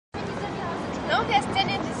now we are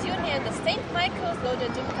standing this union, the St. Michael's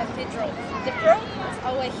Lododom Cathedral, the pearl of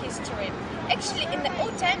our history. Actually, in the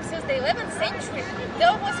old times, since the 11th century,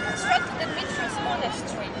 there was constructed a Mephodius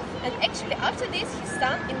monastery. And actually, after this, his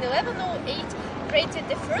son, in 1108, created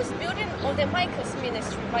the first building of the Michael's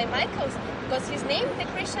ministry. Why Michael's? Because his name, the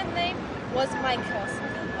Christian name, was Michael's.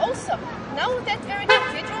 Also, now that very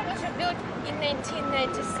cathedral was rebuilt in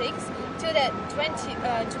 1996 to the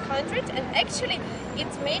 200, and actually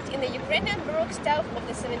it's made in the Ukrainian Baroque style of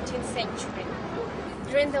the 17th century.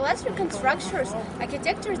 During the last reconstructions,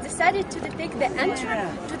 architects decided to depict the entry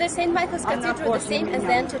to the St. Michael's Cathedral the same as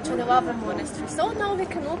the entry to the Lava Monastery. So now we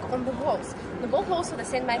can look on the walls of the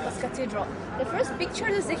St. Michael's Cathedral. The first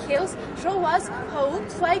pictures of the hills show us how it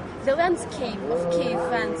looks like the landscape of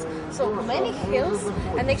Kyiv. So many hills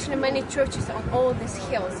and actually many churches on all these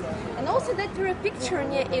hills. And also that very picture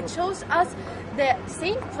near it shows us the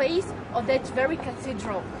same place of that very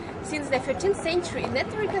cathedral. Since the 13th century, in that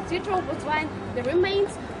very cathedral was lying the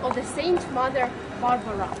remains of the Saint Mother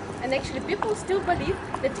Barbara. And actually people still believe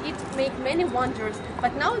that it made many wonders.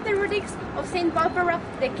 But now the relics of Saint Barbara,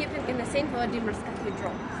 they're keeping in the St. Holodomor's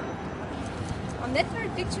Cathedral. On that very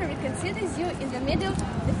picture, we can see this view in the middle,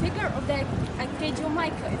 the figure of the Archangel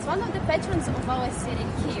Michael. It's one of the patrons of our city,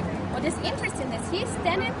 Kyiv. What is interesting is he is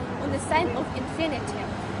standing on the sign of infinity.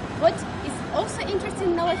 What is also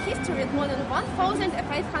interesting in our history that more than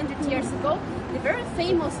 1,500 years ago, the very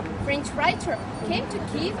famous French writer came to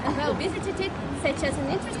Kyiv and well visited it, such as an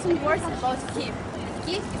interesting words about Kyiv.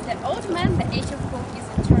 Kyiv is the old man, the age of whom is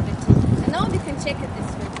eternity. And now we can check it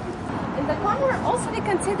this way. In the corner also we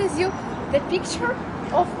can see this view, the picture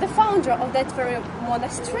of the founder of that very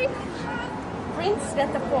monastery, Prince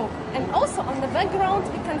Sviatopolk. And also on the background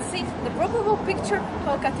we can see the probable picture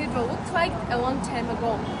how cathedral looked like a long time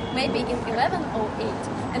ago, maybe in 1108.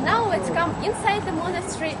 And now let's come inside the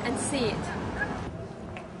monastery and see it.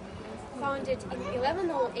 Founded in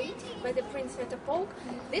 1108 by the Prince Sviatopolk,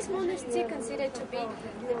 this monastery considered to be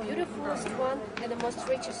the beautifulest one and the most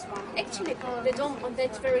richest one. Actually, the dome on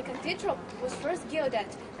that very cathedral was first gilded,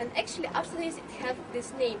 and actually after this it had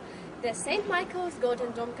this name, the St. Michael's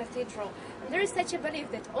Golden Dome Cathedral. And there is such a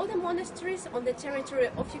belief that all the monasteries on the territory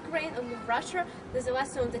of Ukraine and of Russia, the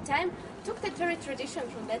last of the time, took that very tradition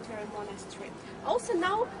from that very monastery. Also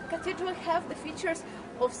now, cathedral have the features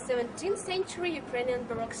of 17th century Ukrainian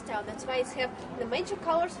Baroque style. That's why it have the major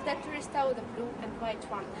colors of that very style, the blue and white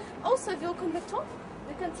one. Also, if you look on the top,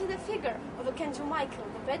 you can see the figure of Archangel Michael,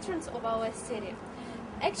 the patrons of our city.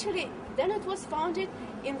 Actually, then it was founded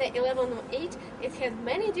in the 1108. It had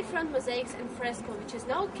many different mosaics and fresco, which is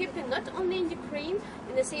now kept not only in Ukraine,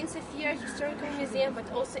 in the St. Sophia Historical Museum,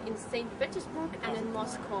 but also in St. Petersburg and in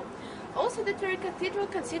Moscow. Also, the very cathedral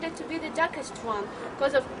considered to be the darkest one,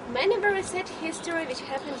 because of many very sad history which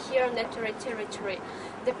happened here on that territory.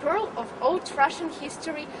 The pearl of old Russian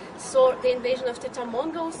history saw the invasion of Tatar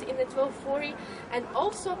Mongols in the 1240, and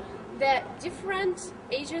also the different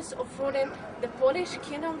ages of ruling the Polish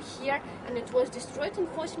kingdom here, and it was destroyed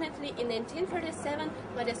unfortunately in 1937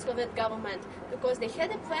 by the Soviet government, because they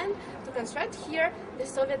had a plan to construct here the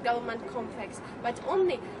Soviet government complex. But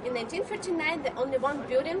only in 1939 the only one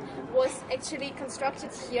building was actually constructed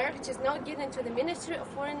here, which is now given to the Ministry of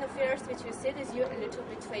Foreign Affairs, which we see this year a little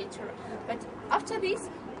bit later. But after this,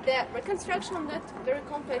 the reconstruction of that very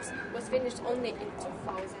complex was finished only in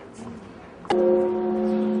 2000.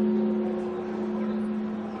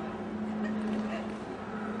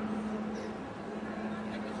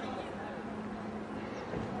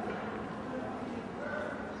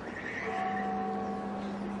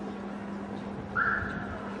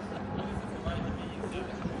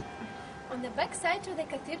 On the back side of the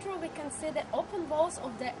cathedral we can see the open walls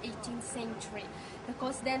of the 18th century,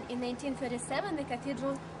 because then in 1937 the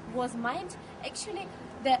cathedral was mined. Actually,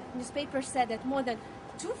 the newspaper said that more than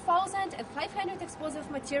 2,500 explosive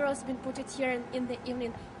materials been put here in the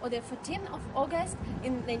evening on the 14th of August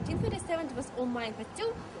in 1937. It was all mined, but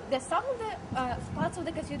still some of the parts of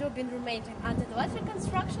the cathedral been remained. And under the last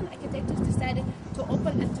reconstruction, architects decided to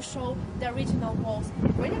open and to show the original walls,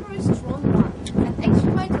 really very strong one. And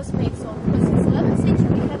actually why it was made so, because since 11th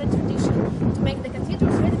century we have a tradition to make the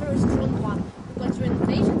cathedrals really very strong one, because during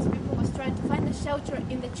invasions people was trying to find a shelter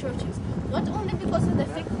in the churches, not only because of the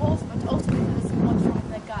thick walls, but also because of the support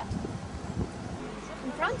from the God.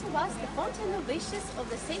 In front of was the fountain of wishes of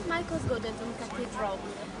the St. Michael's Golden Cathedral.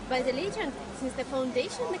 By the legend, since the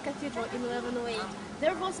foundation of the cathedral in 1108,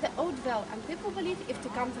 there was the old well, and people believe if to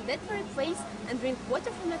come to that very place and drink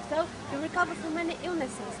water from that well, you recover from many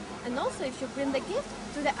illnesses. And also if you bring the gift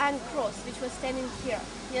to the iron cross, which was standing here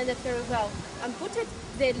near that very well, and put it,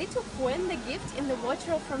 the little coin, the gift, in the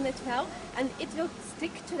water from that well, and it will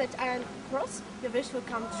stick to that iron cross, your wish will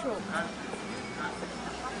come true.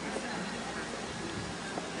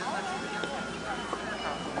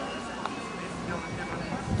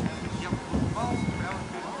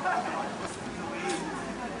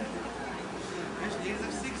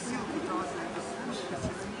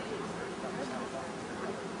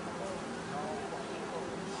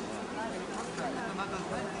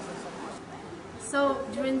 So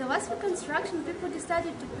during the last reconstruction, people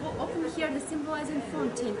decided to open here the symbolizing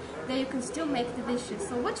fountain. There you can still make the wishes.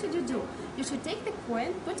 So what should you do? You should take the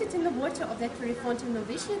coin, put it in the water of that very fountain of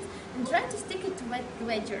wishes, and try to stick it to wet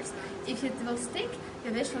ledgers. If it will stick,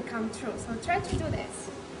 the wish will come true. So try to do this.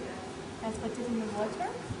 Let's put it in the water.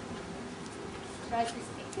 Try to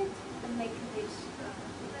stick it and make a wish.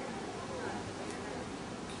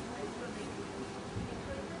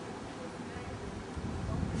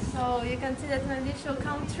 So you can see that my wish will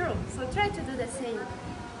come true. So try to do the same.